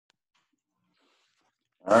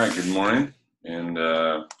All right, good morning. And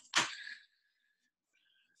this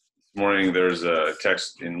morning there's a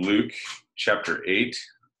text in Luke chapter 8,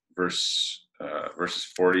 verses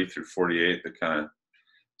 40 through 48 that kind of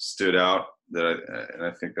stood out. And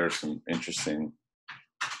I think there's some interesting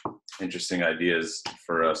ideas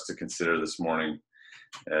for us to consider this morning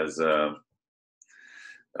as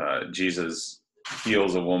Jesus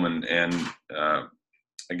heals a woman. And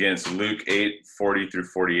again, it's Luke 8, 40 through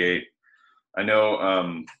 48. I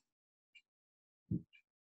know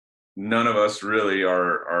none of us really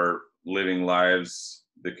are living lives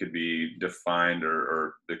that could be defined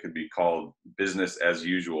or that could be called business as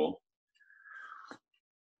usual.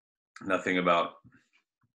 Nothing about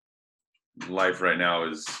life right now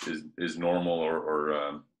is normal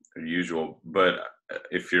or usual. But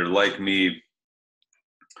if you're like me,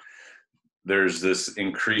 there's this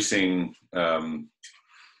increasing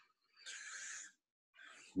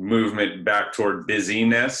movement back toward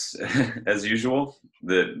busyness as usual.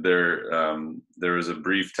 That there was a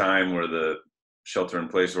brief time where the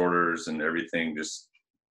shelter-in-place orders and everything just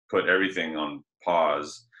put everything on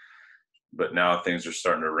pause, but now things are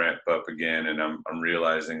starting to ramp up again, and I'm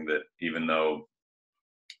realizing that even though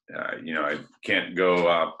I can't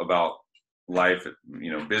go about life,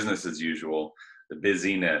 business as usual, the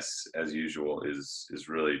busyness as usual is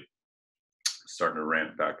really starting to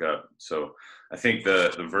ramp back up. So I think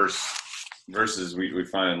the verses we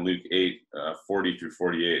find in Luke 8, 40 through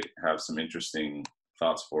 48 have some interesting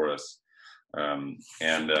thoughts for us.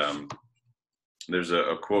 There's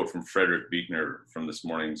a quote from Frederick Buechner from this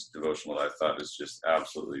morning's devotional that I thought is just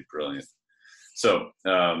absolutely brilliant. So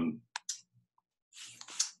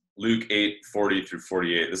Luke 8, 40 through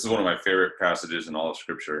 48. This is one of my favorite passages in all of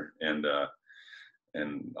Scripture, and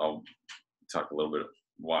I'll talk a little bit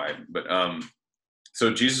why. But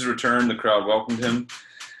so Jesus returned, the crowd welcomed him,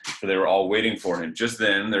 for they were all waiting for him. Just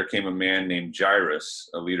then there came a man named Jairus,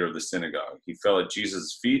 a leader of the synagogue. He fell at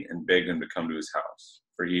Jesus' feet and begged him to come to his house,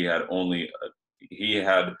 for he had an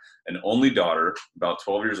only daughter, about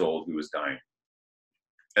 12 years old, who was dying.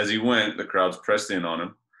 As he went, the crowds pressed in on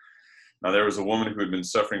him. Now there was a woman who had been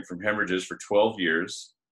suffering from hemorrhages for 12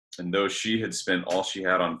 years, and though she had spent all she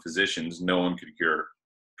had on physicians, no one could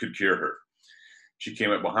cure her. She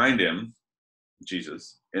came up behind him,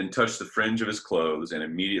 Jesus, and touched the fringe of his clothes, and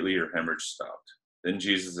immediately her hemorrhage stopped. Then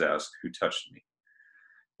Jesus asked, "Who touched me?"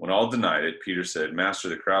 When all denied it, Peter said, "Master,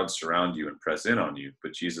 the crowds surround you and press in on you."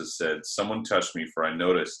 But Jesus said, "Someone touched me, for I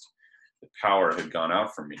noticed the power had gone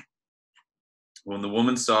out from me." When the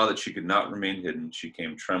woman saw that she could not remain hidden, she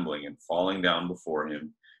came trembling, and falling down before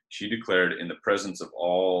him, she declared in the presence of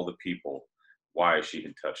all the people why she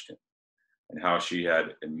had touched him, and how she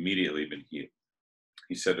had immediately been healed.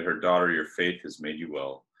 He said to her, "Daughter, your faith has made you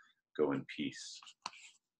well. Go in peace."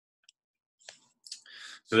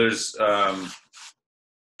 So there's, I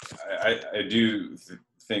do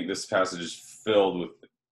think this passage is filled with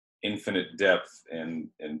infinite depth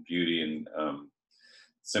and beauty and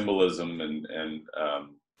symbolism, and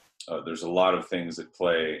there's a lot of things at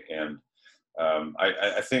play. And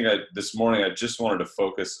I think this morning I just wanted to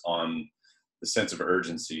focus on the sense of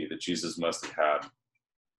urgency that Jesus must have had,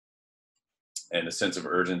 and a sense of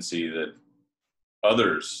urgency that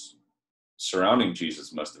others surrounding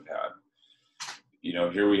Jesus must have had.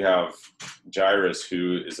 Here we have Jairus,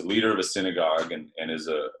 who is a leader of a synagogue and is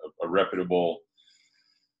a reputable,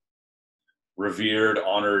 revered,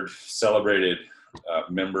 honored, celebrated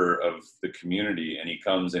member of the community. And he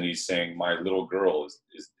comes and he's saying, "My little girl is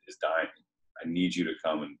dying. I need you to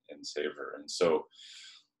come and save her." And so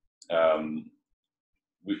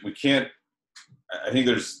we can't, I think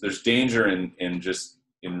there's danger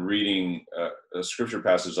in reading a scripture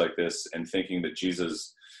passage like this and thinking that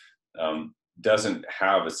Jesus doesn't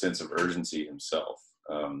have a sense of urgency himself.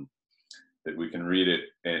 That we can read it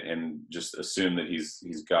and just assume that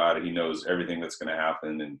he's God. He knows everything that's going to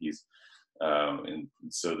happen, and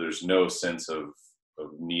and so there's no sense of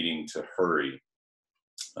needing to hurry.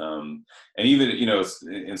 And even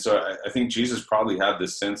and so I think Jesus probably had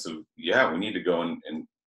this sense of, we need to go and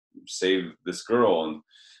save this girl,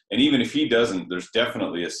 and even if he doesn't, there's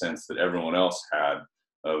definitely a sense that everyone else had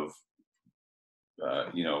of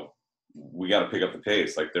we got to pick up the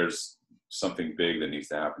pace. Like there's something big that needs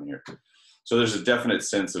to happen here. So there's a definite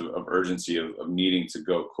sense of urgency of needing to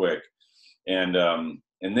go quick. And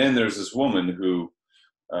then there's this woman who,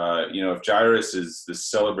 if Jairus is this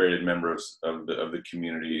celebrated member of the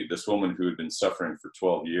community, this woman who had been suffering for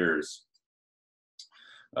 12 years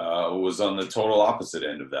was on the total opposite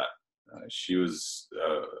end of that. She was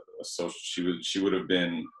she would have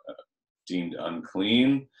been deemed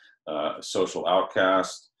unclean, a social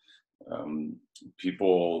outcast.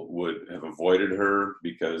 People would have avoided her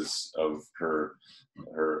because of her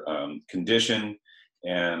condition,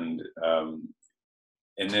 and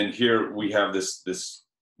then here we have this this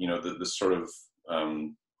sort of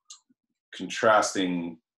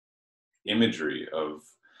contrasting imagery of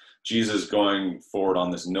Jesus going forward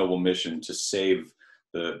on this noble mission to save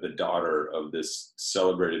the daughter of this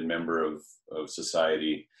celebrated member of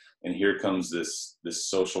society, and here comes this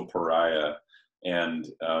social pariah. And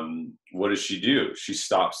what does she do? She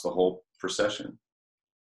stops the whole procession.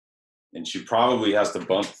 And she probably has to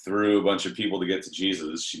bump through a bunch of people to get to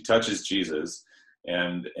Jesus. She touches Jesus.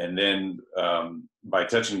 And then by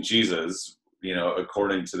touching Jesus,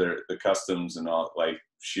 according to the customs and all, like,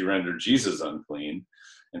 she rendered Jesus unclean.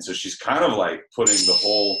 And so she's kind of like putting the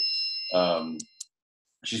whole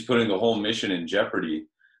mission in jeopardy.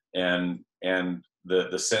 And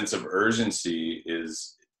the sense of urgency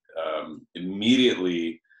is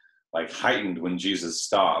immediately like heightened when Jesus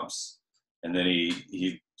stops, and then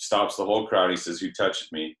he stops the whole crowd. He says, "Who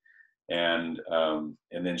touched me?" And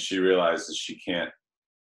then she realizes she can't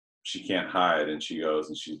hide, and she goes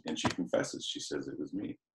and she confesses. She says, "It was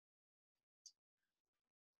me."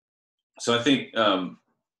 So I think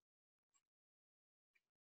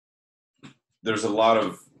there's a lot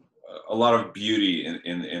of beauty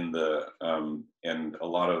in the and a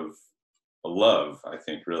lot of love, I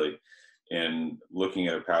think, really, in looking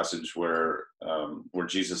at a passage where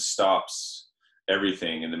Jesus stops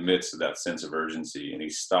everything in the midst of that sense of urgency, and he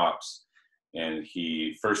stops and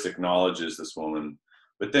he first acknowledges this woman,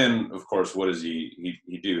 but then, of course, what does he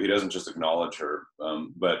do? He doesn't just acknowledge her,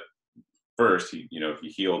 but first he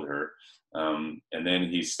healed her, and then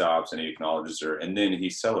he stops and he acknowledges her, and then he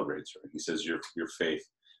celebrates her. He says, "Your faith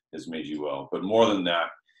has made you well." But more than that,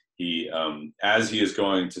 he, as he is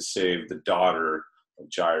going to save the daughter of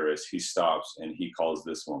Jairus, he stops and he calls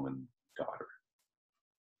this woman daughter.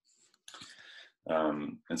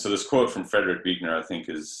 And so this quote from Frederick Buechner, I think,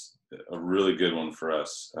 is a really good one for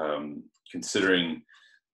us, considering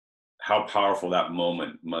how powerful that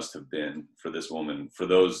moment must have been for this woman, for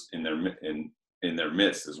those in their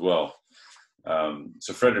midst as well.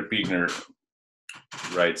 So Frederick Buechner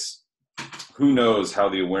writes, "Who knows how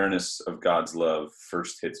the awareness of God's love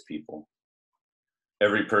first hits people?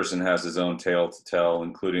 Every person has his own tale to tell,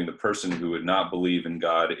 including the person who would not believe in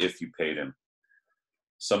God if you paid him.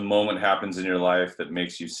 Some moment happens in your life that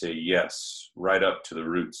makes you say yes, right up to the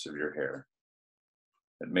roots of your hair.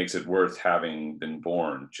 That makes it worth having been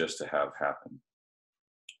born just to have happen.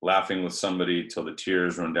 Laughing with somebody till the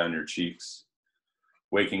tears run down your cheeks,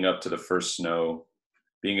 waking up to the first snow,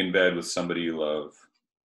 being in bed with somebody you love.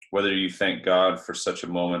 Whether you thank God for such a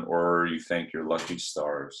moment or you thank your lucky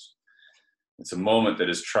stars, it's a moment that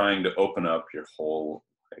is trying to open up your whole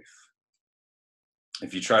life.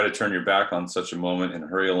 If you try to turn your back on such a moment and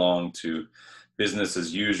hurry along to business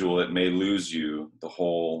as usual, it may lose you the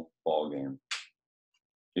whole ballgame.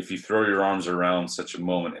 If you throw your arms around such a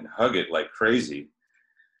moment and hug it like crazy,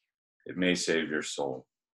 it may save your soul.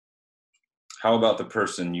 How about the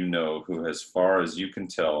person you know who, as far as you can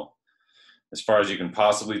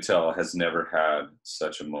possibly tell, has never had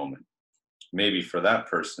such a moment? Maybe for that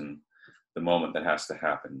person, the moment that has to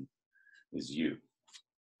happen is you."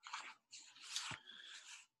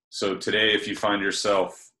 So today, if you find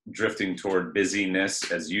yourself drifting toward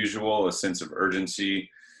busyness as usual, a sense of urgency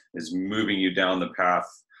is moving you down the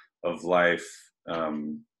path of life,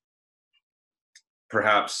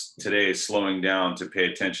 perhaps today slowing down to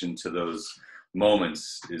pay attention to those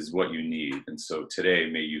moments is what you need. And so today,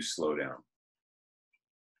 may you slow down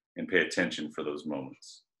and pay attention for those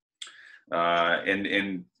moments.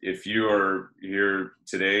 And if you are here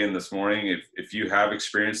today and this morning, if you have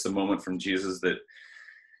experienced the moment from Jesus that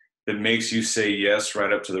makes you say yes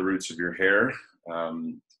right up to the roots of your hair,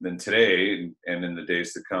 then today and in the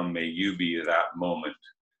days to come, may you be that moment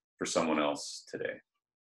for someone else today.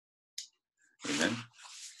 Amen.